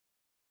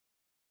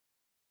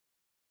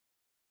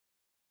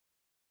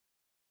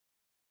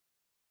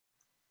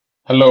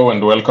Hello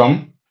and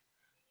welcome.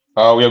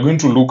 We are going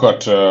to look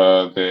at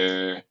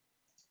the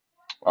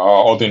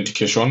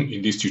authentication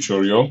in this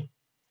tutorial.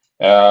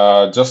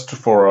 Just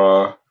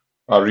for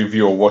a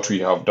review of what we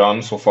have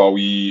done so far,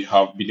 we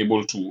have been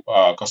able to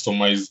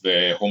customize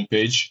the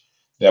homepage,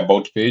 the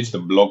about page, the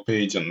blog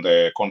page, and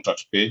the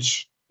contact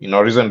page. In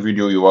our recent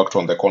video, we worked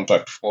on the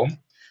contact form,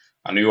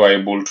 and we were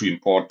able to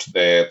import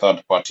the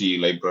third-party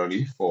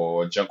library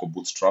for Django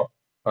Bootstrap,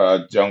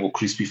 Django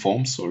Crispy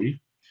Forms,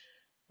 sorry,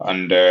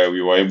 and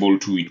we were able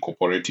to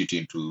incorporate it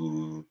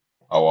into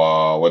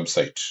our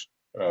website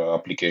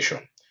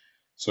application.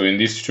 So in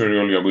this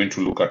tutorial, we are going to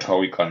look at how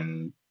we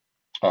can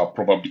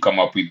probably come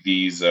up with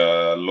these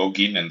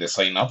login and the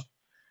sign up,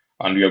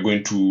 and we are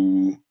going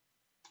to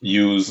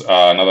use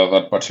another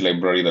third-party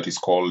library that is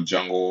called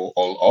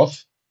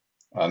django-alluth,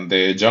 and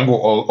the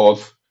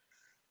django-alluth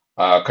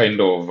kind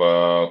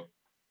of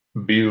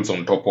builds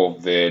on top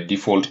of the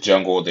default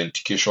Django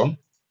authentication.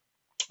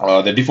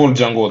 The default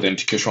Django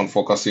authentication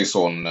focuses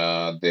on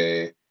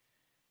the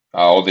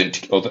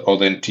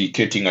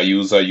authenticating a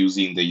user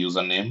using the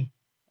username,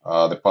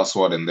 the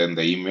password, and then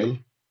the email.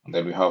 And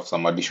then we have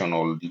some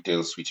additional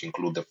details which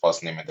include the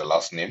first name and the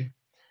last name.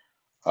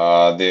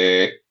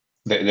 The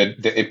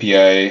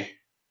API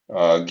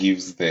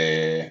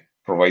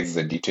provides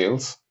the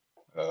details.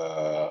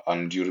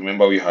 And you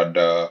remember we had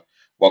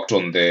worked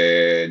on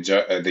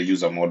the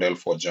user model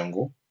for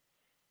Django.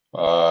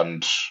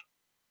 And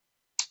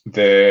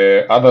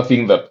the other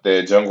thing that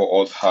the Django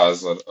auth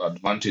has an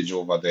advantage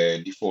over the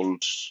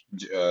default,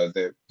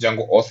 the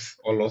Django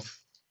auth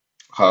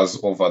has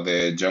over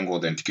the Django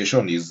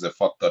authentication is the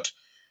fact that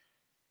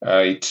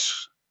it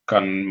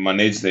can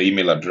manage the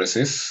email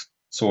addresses.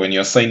 So when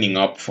you're signing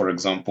up, for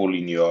example,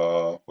 in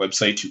your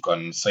website, you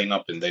can sign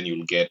up and then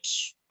you'll get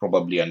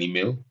probably an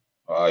email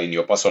in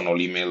your personal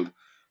email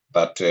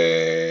that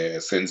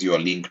sends you a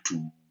link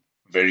to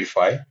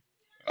verify.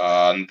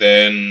 And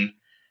then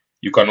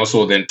you can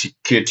also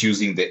authenticate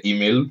using the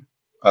email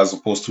as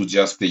opposed to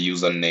just the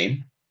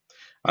username.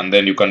 And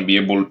then you can be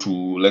able to,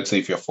 let's say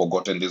if you've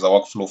forgotten, there's a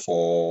workflow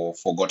for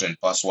forgotten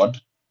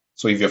password.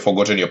 So if you've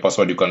forgotten your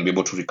password, you can be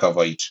able to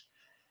recover it.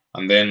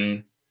 And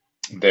then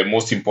the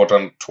most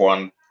important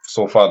one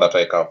so far that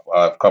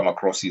I've come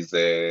across is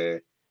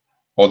the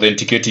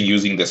authenticating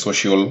using the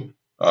social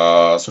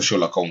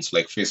accounts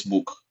like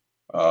Facebook,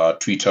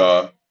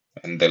 Twitter,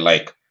 and the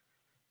like.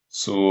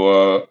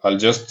 So I'll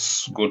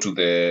just go to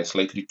this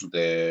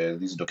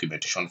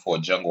documentation for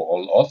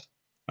django-alluth,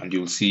 and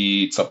you'll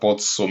see it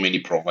supports so many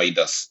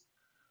providers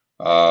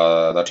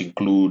that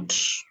include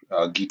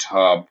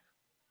GitHub,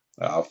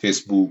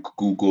 Facebook,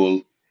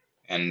 Google,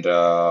 and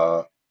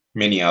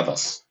many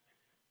others.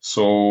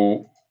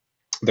 So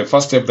the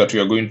first step that we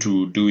are going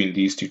to do in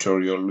this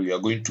tutorial, we are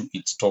going to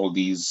install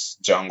this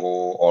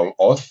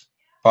Django-alluth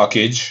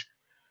package,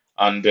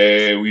 and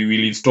we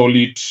will install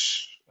it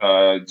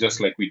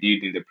just like we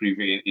did in the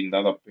previous in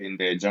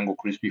the Django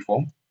Crispy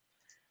form.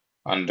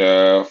 And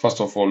first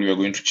of all, we are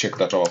going to check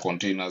that our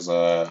containers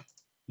are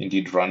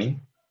indeed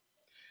running.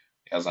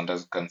 As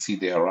you can see,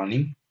 they are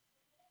running.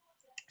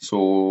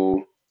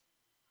 So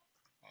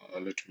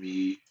let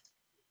me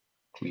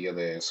clear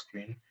the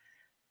screen.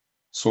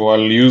 So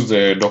I'll use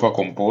the docker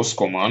compose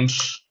command,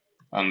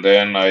 and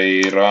then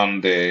I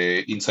run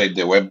the inside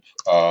the web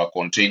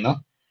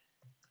container,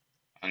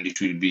 and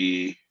it will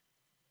be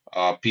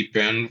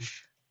ppenv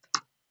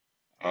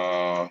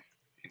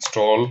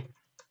install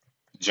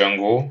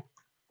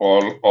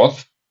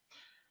django-alluth,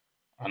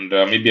 and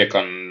maybe I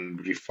can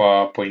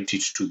point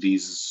it to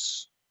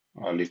these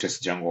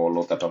latest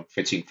django-alluth that I'm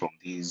fetching from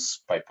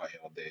these PyPy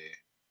or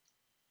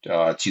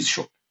the cheese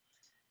shop.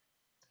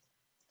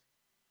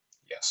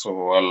 Yeah,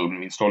 so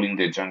I'm installing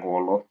the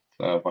django-alluth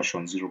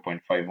version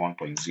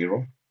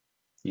 0.51.0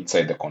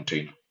 inside the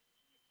container.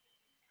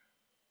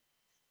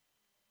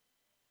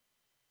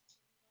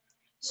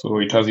 So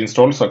it has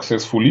installed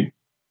successfully,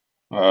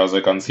 as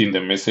I can see in the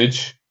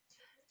message.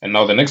 And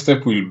now the next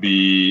step will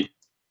be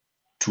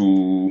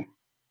to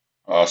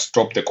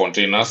stop the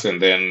containers and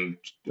then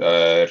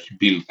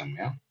rebuild them.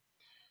 Yeah.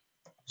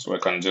 So I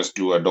can just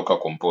do a docker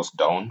compose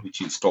down, which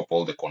will stop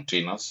all the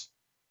containers.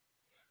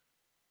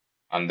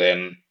 And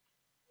then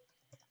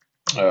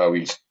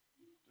we'll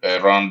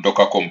run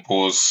docker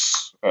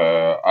compose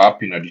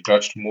up in a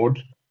detached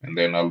mode, and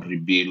then I'll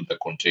rebuild the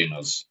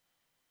containers.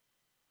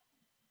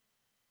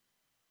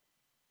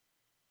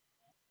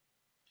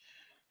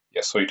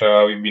 Yes, so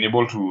we've been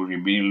able to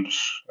rebuild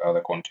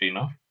the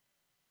container.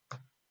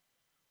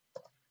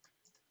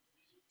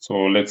 So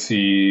let's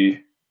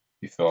see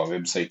if our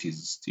website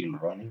is still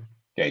running.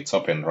 Yeah, it's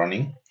up and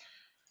running.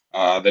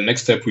 The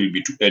next step will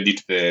be to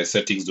edit the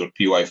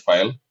settings.py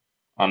file.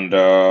 And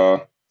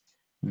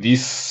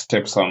these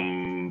steps,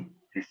 I'm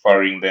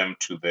referring them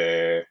to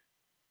the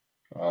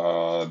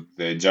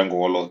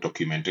Django-alluth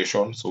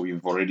documentation. So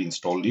we've already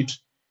installed it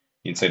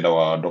inside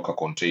our Docker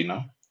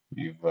container.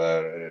 We've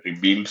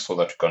rebuilt so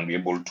that we can be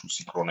able to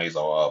synchronize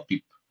our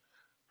pip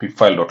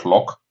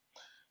file.lock.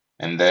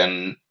 And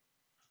then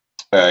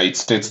it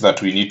states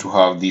that we need to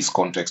have this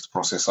context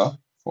processor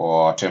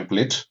for our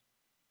template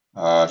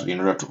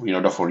in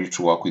order for it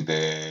to work with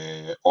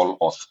the all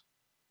auth.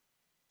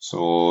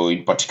 So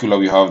in particular,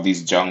 we have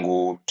these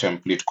Django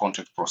template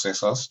content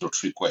processors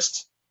dot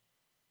request.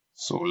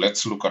 So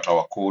let's look at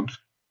our code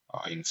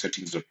in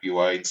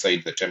settings.py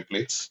inside the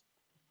templates.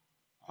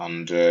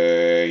 And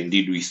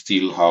indeed, we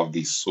still have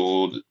this.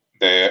 So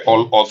the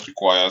all auth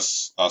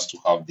requires us to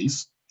have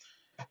this.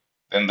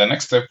 Then the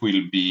next step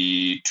will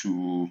be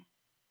to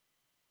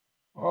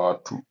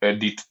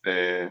edit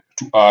to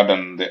add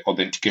the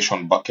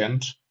authentication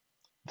backend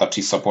that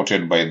is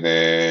supported by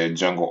the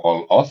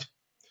django-allauth.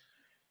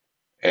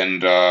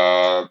 And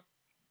the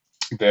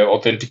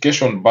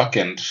authentication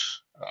backend,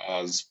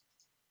 as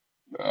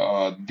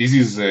this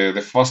is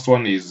the first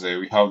one is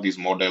we have this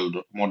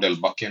model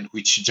backend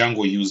which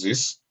Django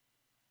uses,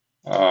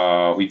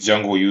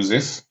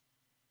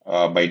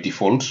 by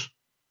default,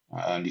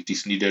 and it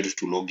is needed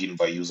to log in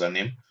by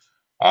username.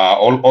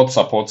 All auth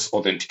supports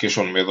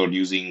authentication method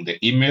using the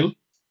email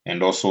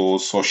and also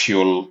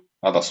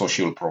other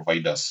social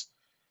providers,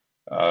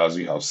 as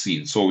we have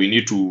seen. So we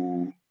need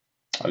to,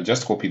 I'll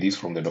just copy this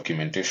from the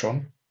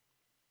documentation,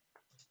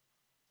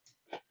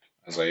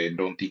 as I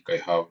don't think I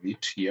have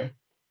it here.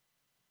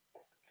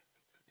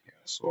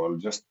 Yeah, so I'll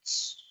just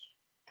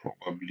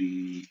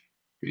probably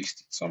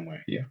paste it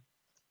somewhere here,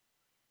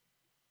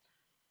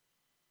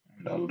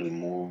 and I'll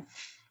remove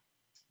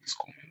these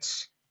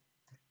comments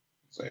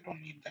because I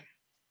don't need them.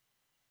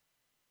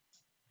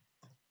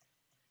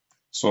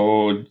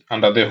 So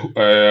under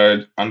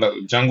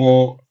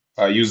Django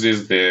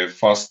uses the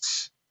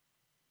first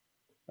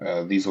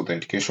this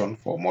authentication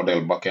for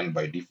model backend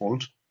by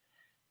default,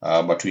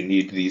 but we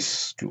need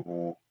this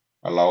to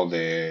allow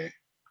the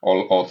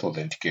all auth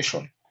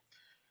authentication.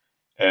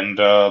 And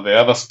the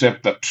other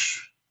step that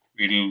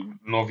we'll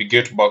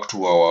navigate back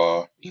to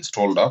our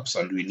installed apps,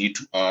 and we need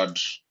to add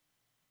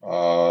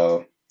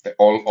the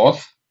all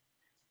auth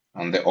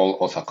and the all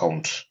auth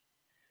account.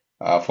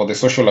 For the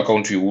social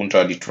account, we won't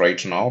add it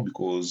right now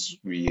because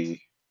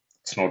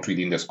it's not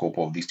within the scope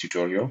of this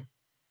tutorial.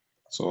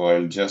 So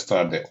I'll just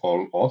add the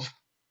all auth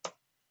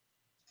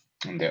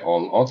and the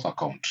all auth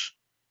account.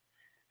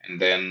 And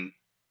then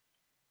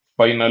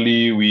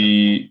finally,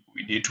 we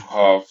need to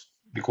have,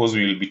 because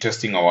we will be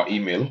testing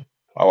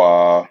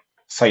our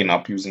sign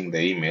up using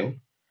the email.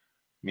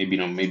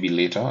 Maybe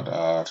later,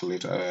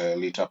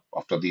 later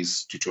after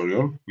this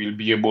tutorial, we'll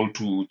be able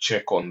to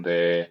check on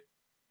the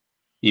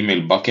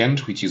email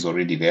backend, which is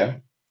already there.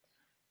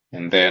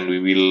 And then we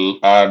will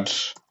add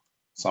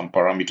some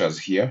parameters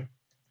here.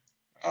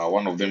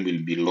 One of them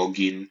will be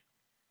login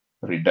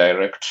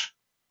redirect,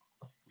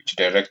 which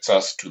directs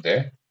us to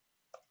the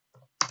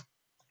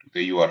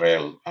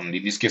URL. And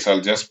in this case,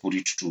 I'll just put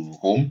it to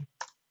home.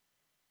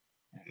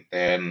 And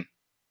then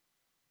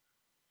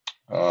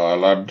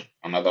I'll add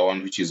another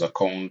one, which is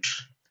account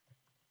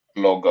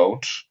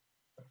logout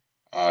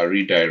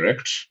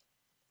redirect,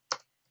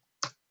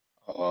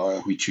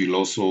 which will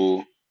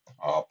also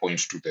point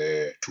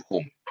to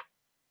home.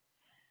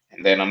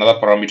 And then another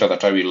parameter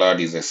that I will add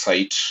is a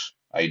site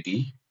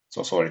ID. It's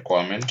also a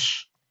requirement.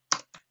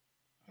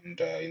 And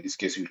in this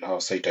case, we'll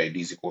have site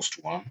ID is equals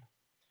to 1.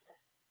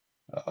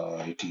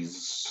 It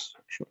is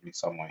actually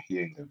somewhere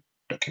here in the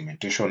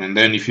documentation. And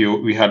then if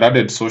we had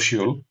added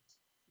social,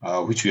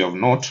 which we have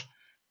not,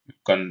 you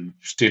can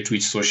state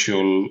which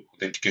social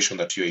authentication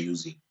that you are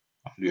using.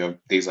 And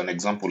there's an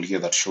example here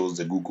that shows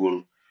the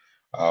Google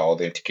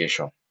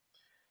authentication.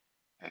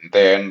 And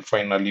then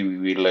finally, we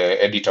will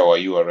edit our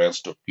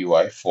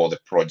urls.py for the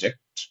project,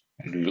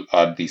 and we'll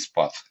add this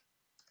path,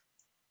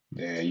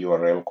 the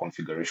URL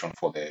configuration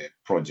for the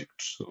project,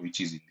 so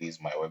which is in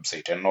this my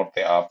website and not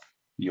the app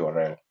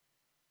URL.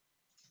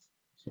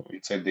 So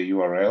inside the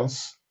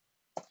URLs,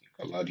 I think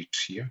I'll add it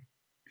here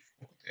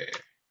for the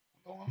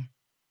other one.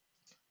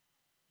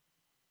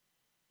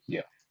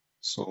 Yeah.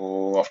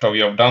 So after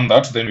we have done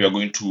that, then we are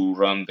going to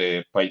run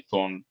the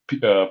Python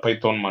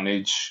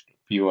manage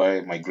py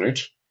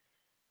migrate.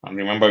 And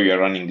remember, we are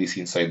running this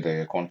inside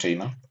the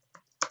container.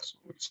 So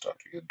we start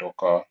with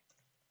docker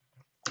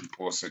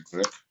compose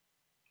exec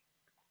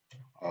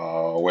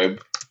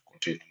web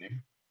container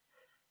name,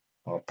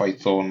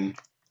 Python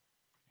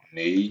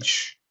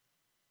manage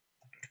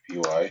py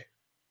migrate.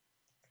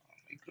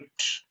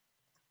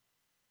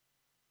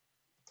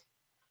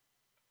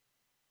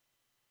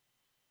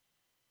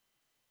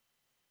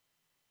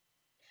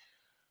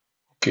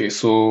 Okay,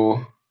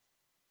 so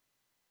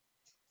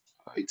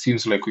it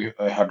seems like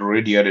I had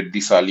already added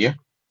this earlier,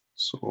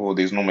 so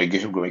there's no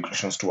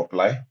migrations to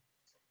apply.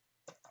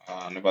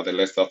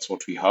 Nevertheless, that's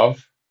what we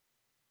have.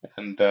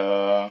 And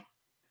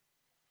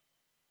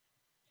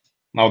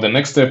now the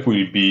next step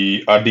will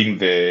be adding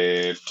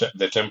the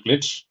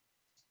template.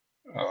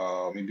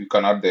 Maybe you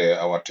can add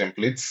our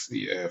templates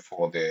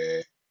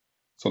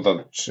so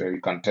that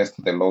you can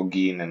test the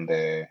login and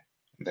the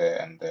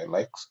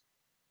likes.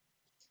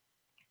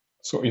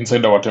 So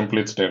inside our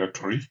templates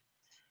directory,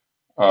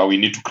 we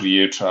need to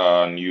create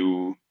a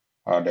new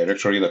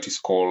directory that is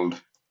called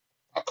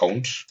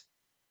account.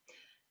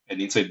 And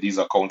inside this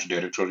account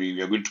directory,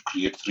 we are going to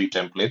create 3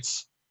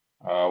 templates.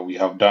 We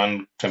have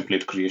done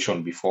template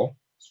creation before,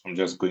 so I'm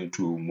just going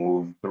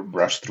to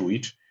brush through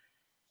it,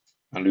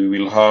 and we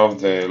will have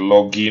the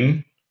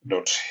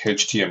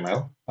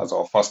login.html as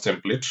our first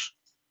template,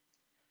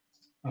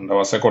 and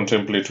our second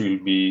template will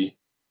be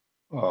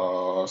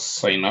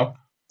sign up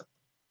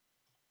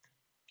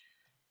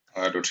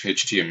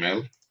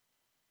 .html,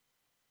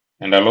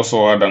 and I'll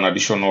also add an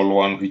additional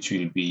one which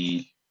will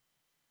be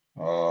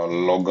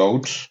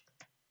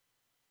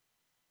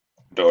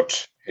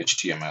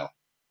logout.html.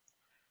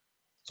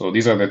 So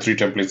these are the three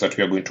templates that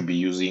we are going to be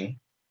using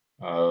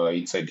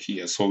inside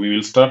here. So we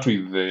will start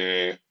with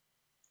in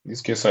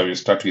this case, I will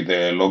start with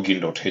the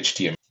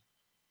login.html,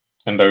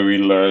 and I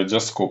will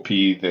just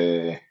copy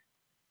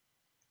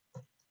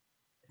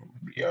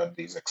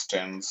these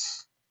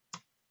extends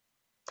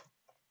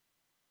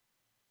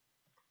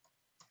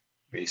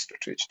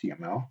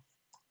base.html.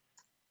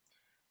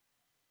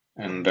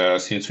 And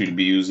since we'll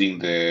be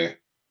using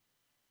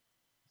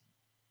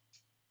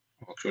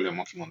actually I'm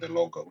working on the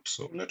logout,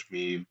 so let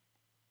me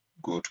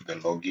go to the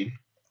login.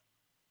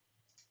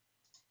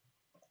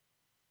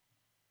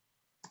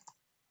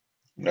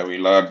 And I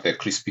will add the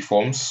crispy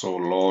forms, so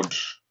load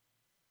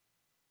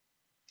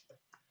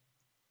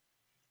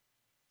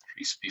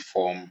crispy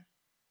form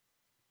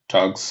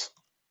tags,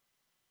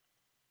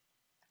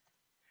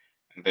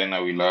 and then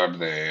I will add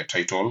the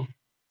title.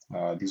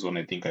 This one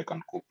I think I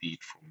can copy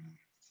it from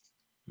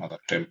another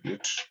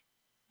template.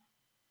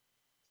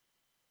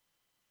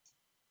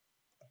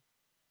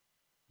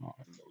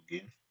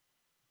 Login.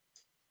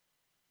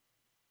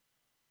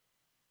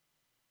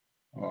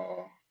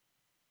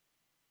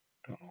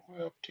 Don't know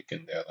where I've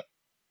taken the other.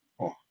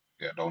 Oh,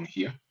 they are down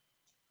here.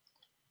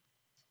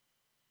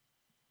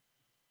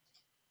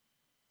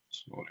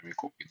 So let me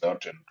copy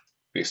that and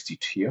paste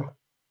it here.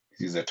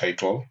 This is the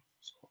title,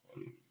 so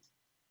I'll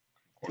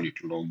call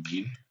it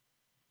login.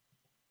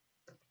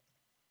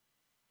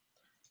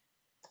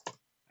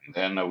 And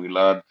then I will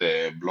add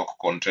the block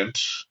content.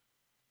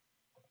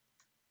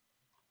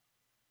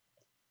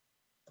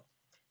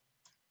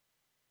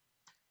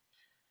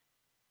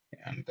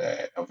 And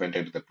I've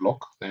entered the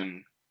block.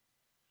 Then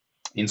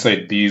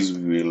inside these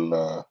we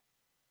will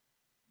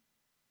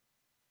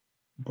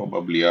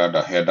probably add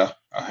a header,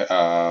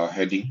 a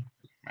heading.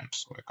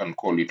 So I can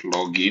call it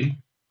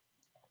login.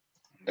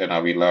 Then I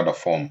will add a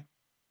form.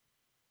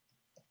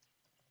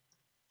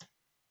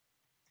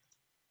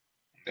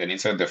 Then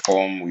inside the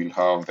form we'll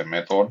have the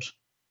method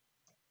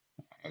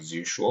as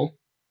usual.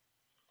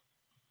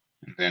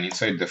 And then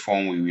inside the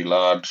form we will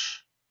add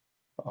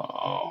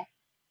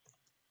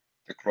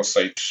the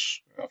cross-site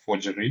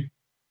forgery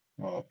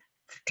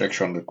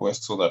protection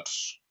request, so that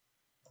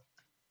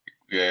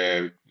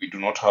we do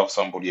not have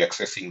somebody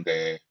accessing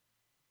the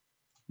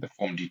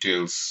form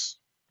details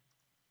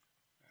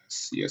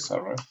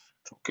CSRF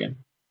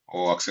token,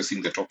 or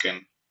accessing the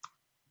token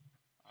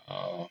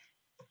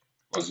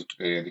because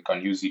they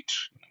can use it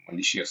in a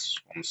malicious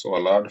form. So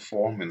I'll add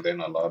form, and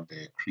then I'll add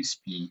the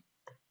crispy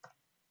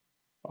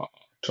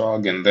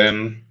tag, and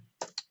then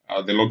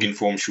the login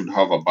form should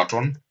have a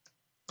button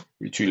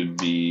which will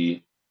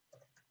be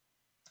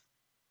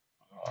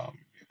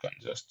you can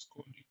just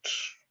call it,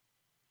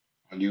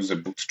 I'll use a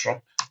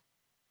bootstrap,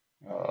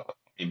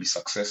 maybe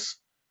success,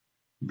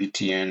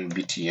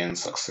 btn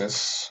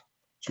success,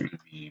 which will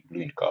be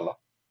blue in color.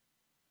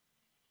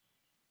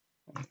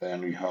 And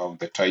then we have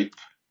the type,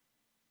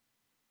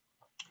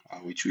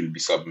 which will be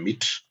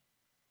submit,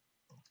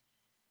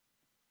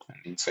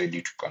 and inside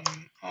it you can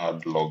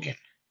add login.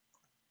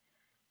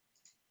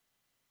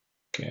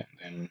 Okay, and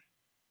then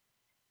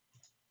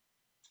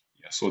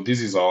yeah, so this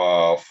is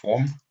our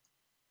form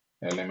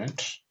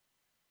element,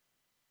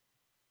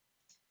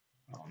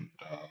 and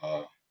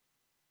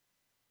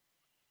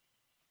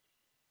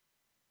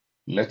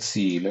let's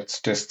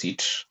test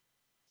it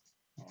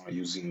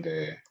using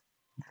the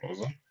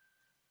browser.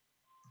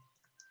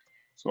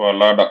 So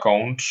I'll add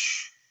account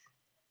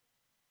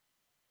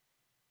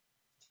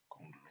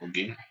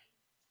login.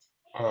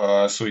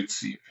 So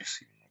it's I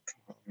see not to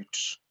have it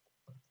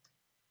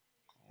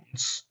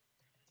accounts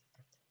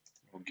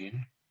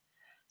login.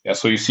 Yeah,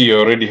 so you see you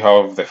already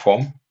have the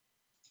form.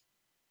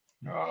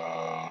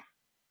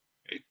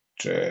 It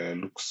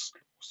looks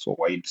so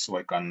wide, so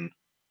I can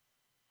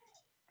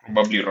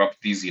probably wrap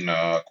this in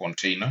a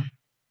container.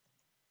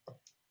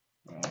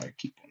 I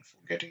keep on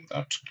forgetting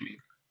that.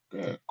 Click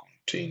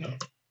container.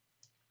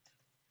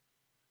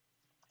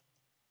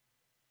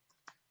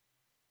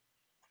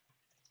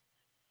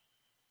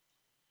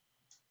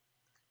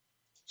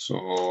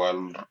 So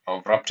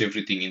I've wrapped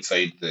everything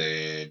inside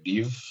the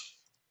div.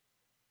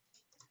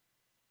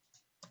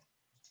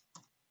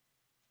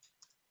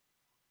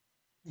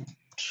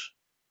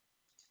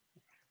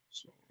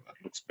 So that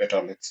looks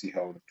better. Let's see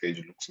how the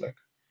page looks like.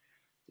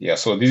 Yeah,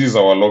 so this is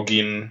our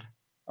login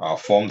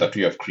form that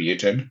we have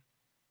created.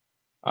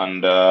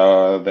 And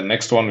the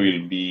next one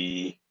will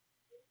be,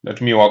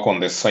 let me work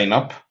on the sign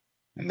up,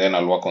 and then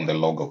I'll work on the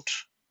logout.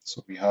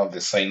 So we have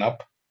the sign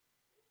up.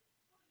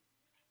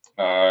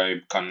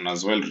 I can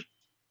as well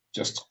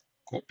just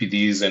copy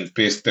these and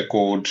paste the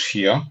code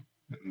here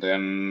And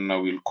then I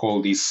will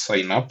call this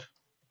sign up.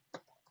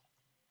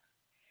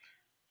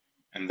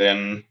 And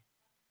then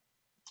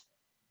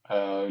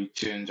I'll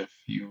change a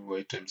few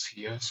items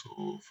here.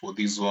 So for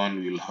this one,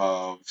 we'll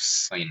have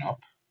sign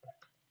up.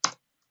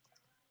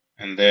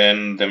 And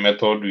then the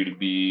method will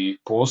be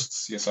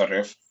posts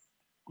CSRF,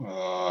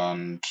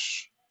 and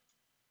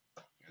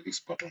this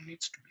button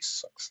needs to be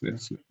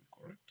success. Let me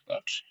correct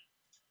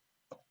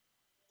that.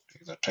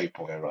 There's a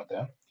typo error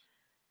there.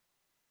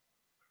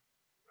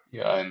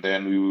 Yeah, and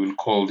then we will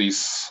call this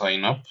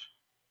sign up.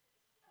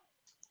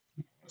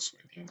 So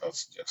I think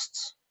that's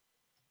just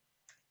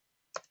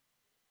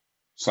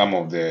some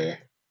of the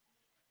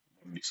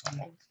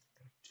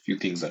few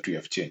things that we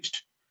have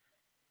changed.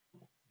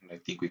 And I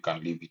think we can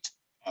leave it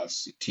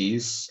as it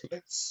is.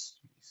 Let's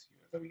see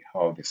whether we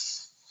have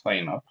this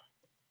sign up.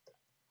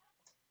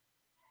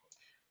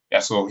 Yeah,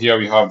 so here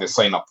we have the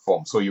sign up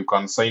form. So you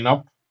can sign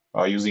up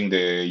using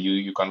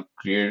you can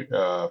create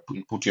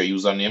input your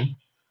username,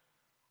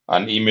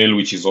 an email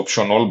which is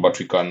optional, but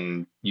we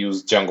can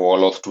use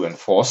django-allauth to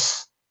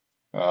enforce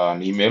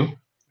an email.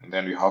 And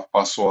then we have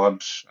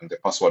password and the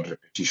password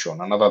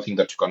repetition. Another thing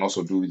that you can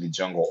also do with the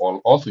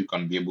django-allauth, you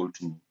can be able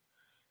to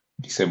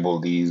disable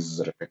these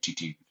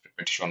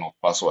repetition of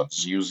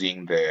passwords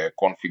using the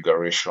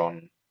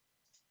configuration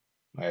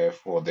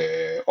for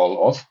the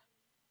all-auth.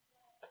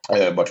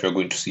 But we're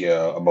going to see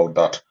about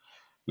that.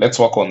 Let's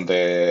work on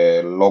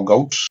the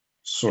logout.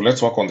 So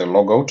let's work on the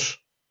logout,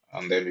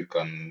 and then we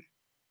can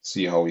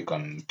see how we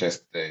can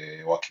test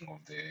the working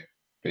of the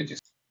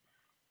pages.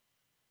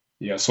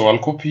 Yeah, so I'll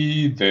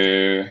copy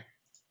the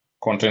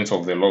contents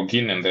of the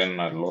login, and then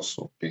I'll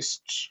also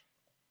paste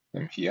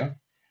them here.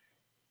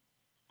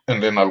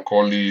 And then I'll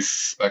call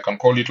this, I can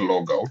call it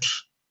logout.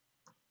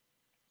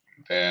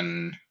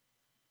 Then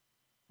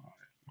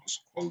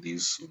also call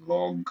this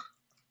log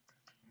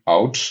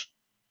out,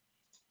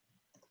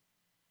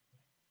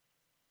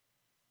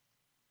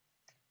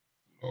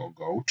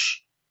 logout.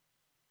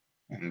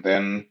 And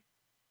then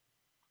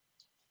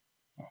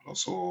I'll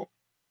also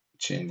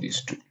change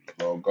this to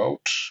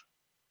logout.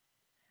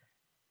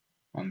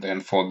 And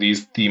then for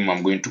this theme,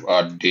 I'm going to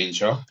add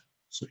danger.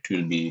 So it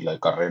will be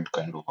like a red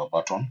kind of a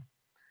button.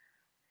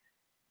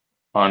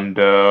 And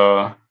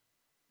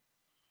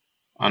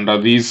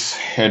under this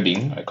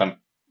heading, I can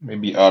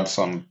maybe add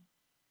some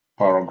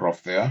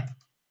paragraph there.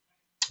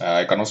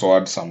 I can also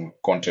add some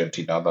content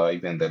in other,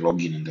 even the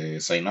login and the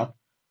sign up.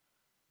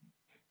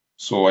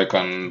 So I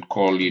can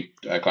call it,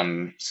 I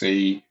can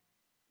say,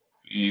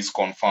 is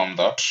confirm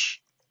that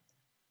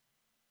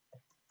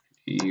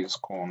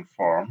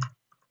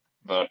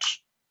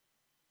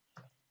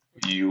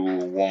you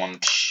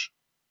want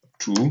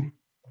to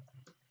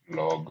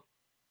log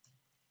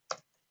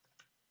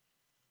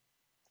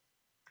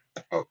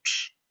out.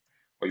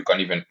 Or you can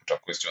even put a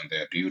question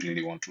there. Do you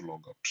really want to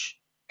log out?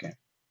 Okay.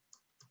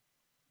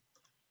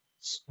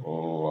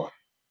 So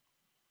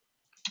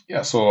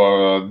yeah,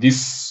 so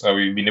this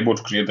we've been able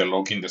to create the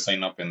login, the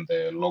sign up, and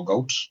the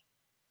logout.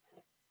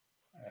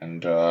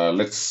 And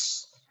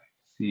let's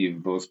see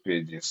if those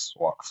pages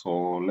work.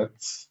 So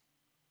let's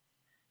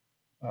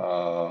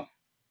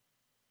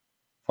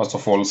first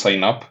of all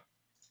sign up.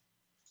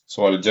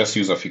 So I'll just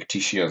use a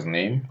fictitious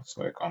name.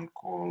 So I can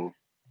call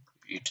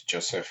it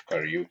Joseph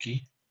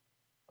Karaoke.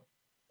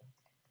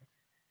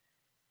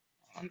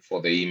 And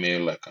for the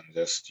email, I can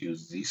just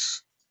use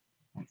this.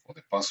 And for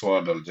the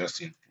password, I'll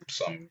just input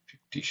some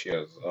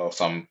fictitious or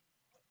some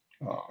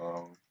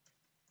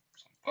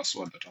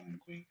password that I'm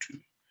going to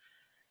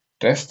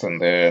test,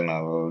 and then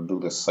I'll do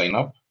the sign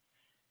up.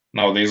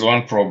 Now there's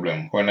one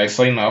problem. When I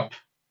sign up,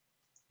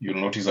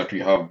 you'll notice that we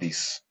have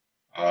this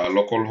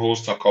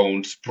localhost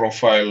account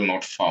profile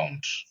not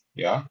found.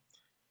 Yeah.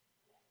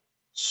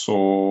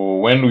 So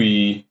when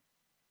we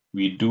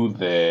do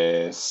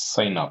the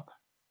sign up,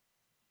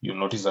 you'll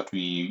notice that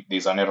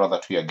there's an error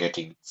that we are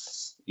getting.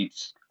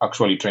 It's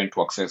actually trying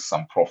to access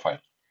some profile,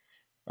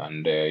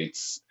 and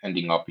it's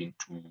ending up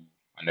into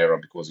an error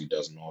because it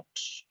does not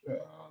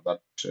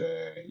that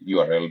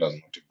URL does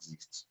not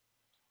exist,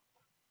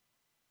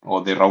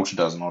 or the route to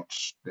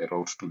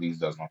this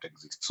does not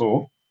exist.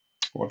 So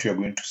what we are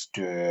going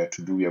to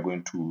do, we are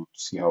going to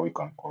see how we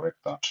can correct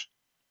that.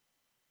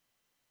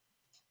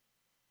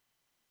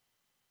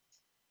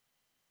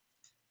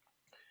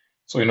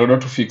 So in order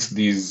to fix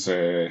this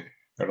error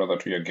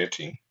that we are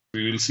getting,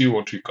 we will see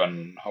how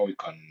we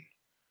can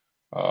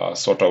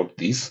sort out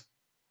this.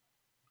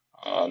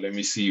 Let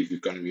me see if we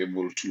can be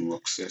able to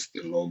access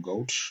the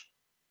logout.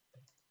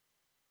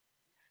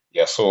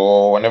 Yeah,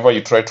 so whenever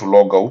you try to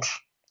log out,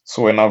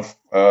 so when I've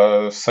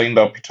signed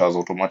up, it has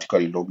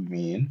automatically logged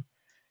me in.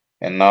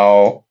 And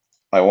now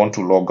I want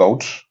to log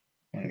out.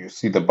 And you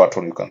see the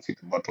button, you can see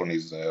the button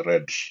is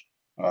red.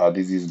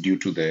 This is due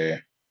to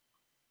the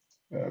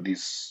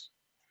this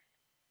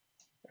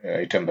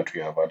item that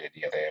we have added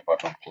here, the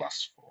button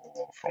class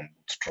from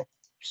Bootstrap.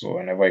 So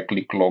whenever I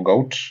click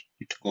logout,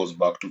 it goes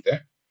back to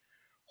the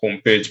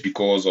home page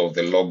because of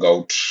the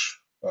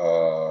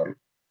uh,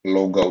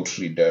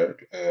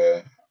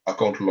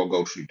 account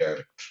logout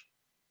redirect.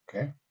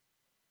 Okay.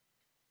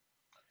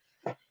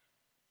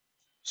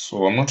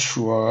 So I'm not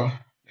sure.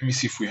 Let me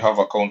see if we have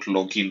account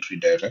login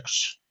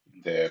redirect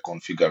in the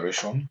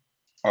configuration.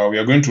 We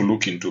are going to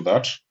look into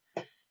that.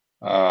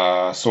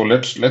 So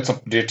let's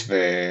update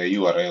the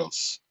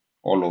URLs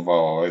all over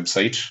our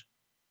website,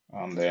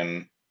 and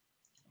then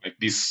like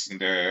this in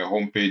the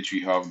home page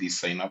we have this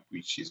sign up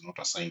which is not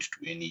assigned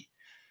to any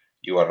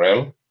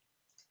URL,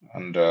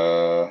 and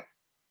we'll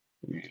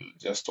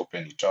just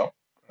open it up,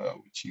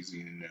 which is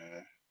in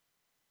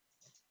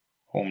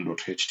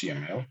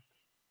home.html.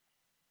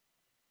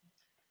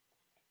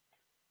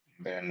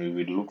 Then we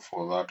will look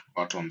for that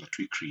button that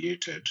we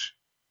created.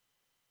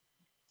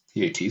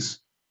 Here it is.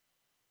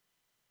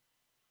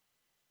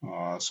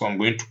 So I'm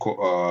going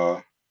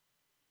to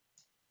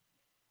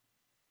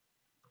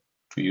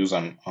use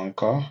an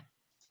anchor,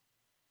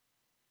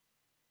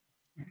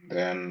 and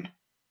then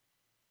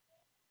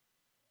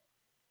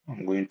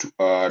I'm going to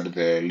add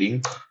the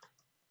link.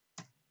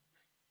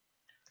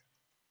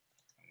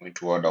 I'm going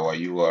to add our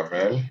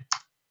URL,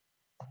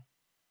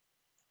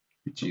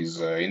 which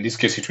is in this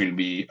case it will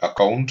be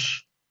account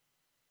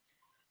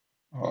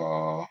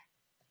uh,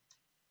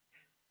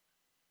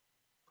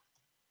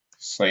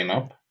 sign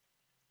up,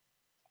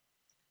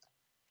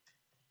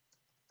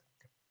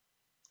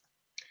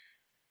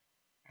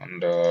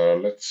 and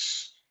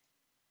let's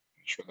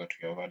make sure that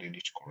we have added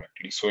it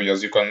correctly. So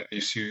as you can,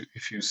 if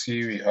you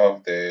see, we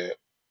have the,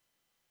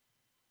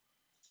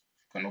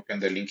 you can open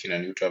the link in a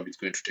new tab. It's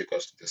going to take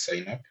us to the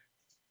sign up.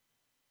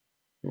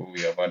 So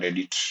we have added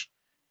it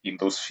in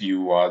those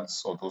few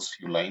words or those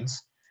few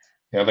lines.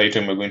 The other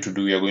item we're going to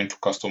do, we are going to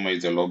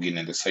customize the login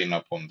and the sign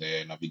up on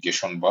the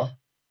navigation bar.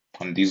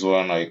 And this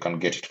one, I can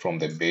get it from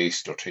the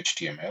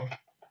base.html.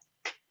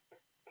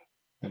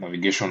 The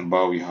navigation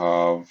bar, we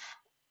have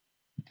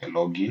the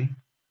login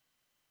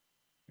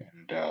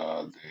and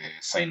the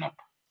sign up.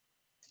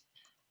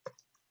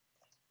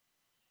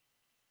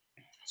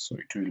 So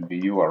it will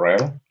be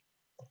URL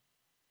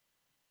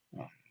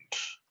and it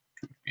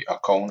will be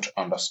account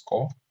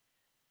underscore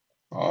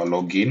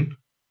login.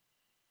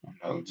 And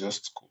I'll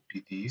just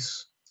copy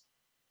this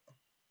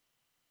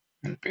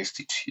and paste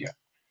it here.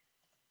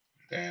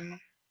 Then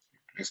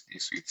replace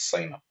this with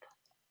sign up.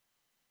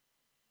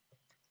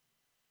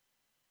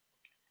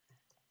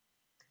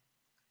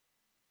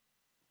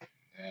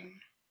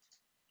 Then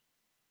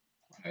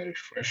when I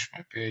refresh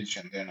my page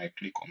and then I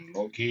click on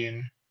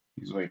login,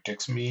 this is where it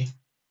takes me.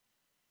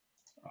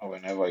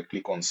 Whenever I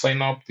click on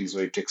sign up, this is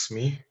where it takes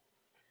me.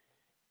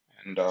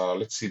 And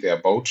let's see the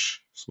about.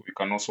 So we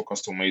can also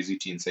customize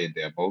it inside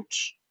the about,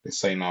 the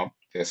sign up,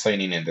 the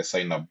sign in and the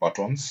sign up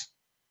buttons.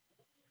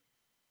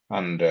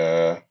 And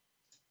I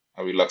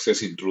will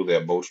access it through the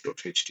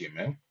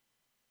about.html.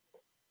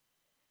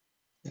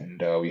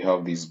 And we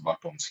have these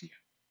buttons here.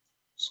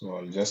 So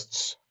I'll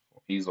just,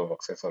 for ease of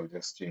access, I'll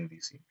just change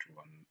this into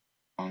an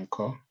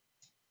anchor.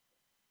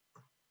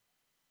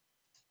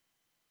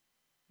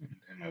 And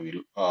then I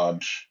will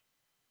add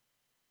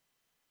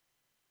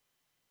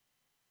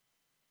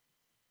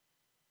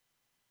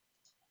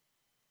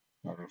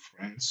a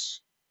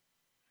reference,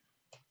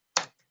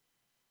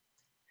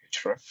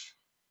 href.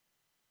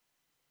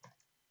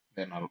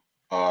 Then I'll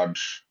add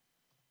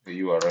the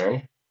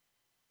URL,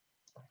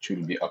 which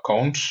will be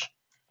account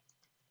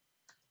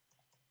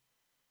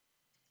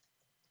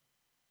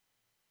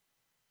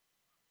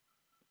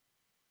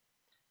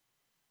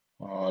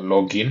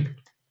login.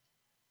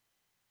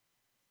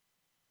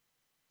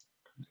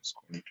 Let's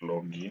call it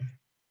login.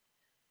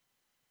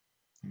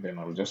 And then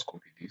I'll just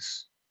copy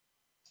this.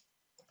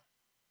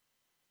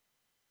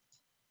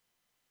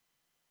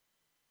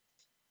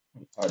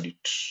 I'll add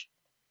it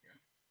here.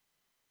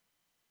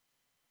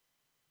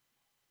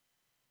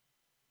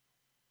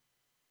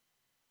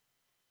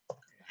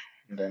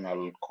 And then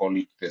I'll call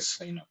it the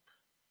sign up.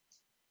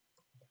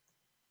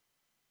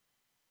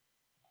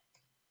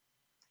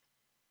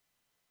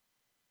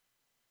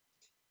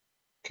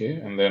 Okay,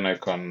 and then I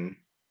can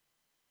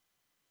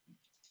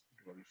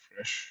do a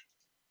refresh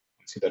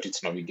and see that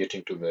it's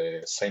navigating to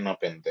the sign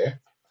up and the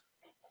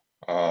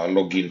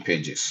login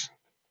pages.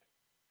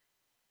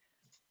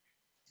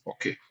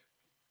 Okay,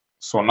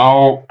 so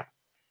now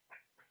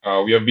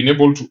we have been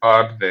able to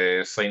add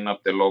the sign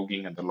up, the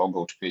logging, and the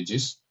logout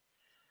pages.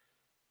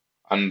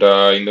 And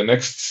in the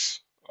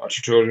next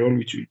tutorial,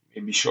 which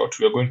may be short,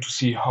 we are going to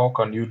see how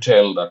can you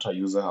tell that a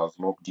user has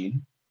logged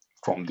in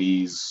from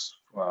these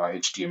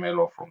HTML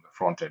or from the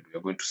front end. We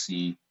are going to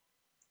see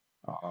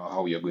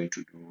how we are going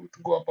to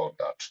go about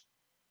that.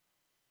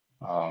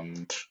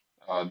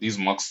 And this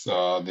marks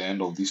the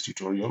end of this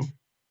tutorial,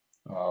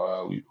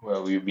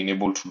 where we've been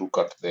able to look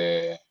at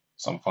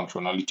some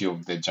functionality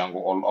of the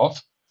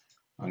django-allauth,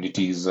 and it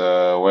is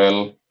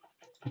well,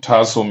 it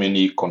has so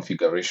many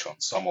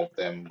configurations. Some of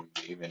them we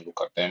may even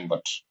look at them,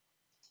 but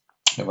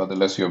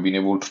nevertheless, we have been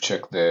able to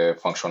check the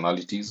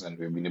functionalities, and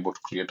we've been able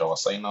to create our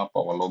sign up,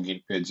 our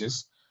login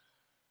pages.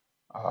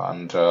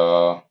 And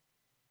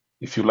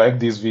if you like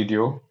this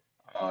video,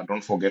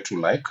 don't forget to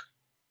like,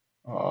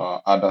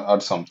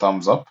 add some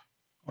thumbs up,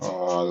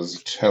 as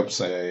it helps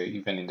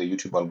even in the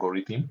YouTube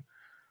algorithm.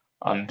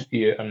 And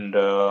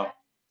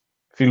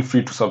Feel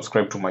free to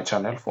subscribe to my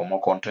channel for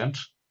more content,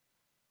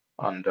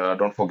 and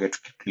don't forget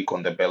to click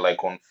on the bell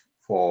icon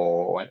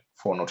for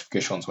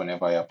notifications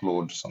whenever I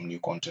upload some new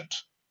content.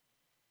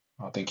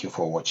 Thank you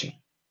for watching.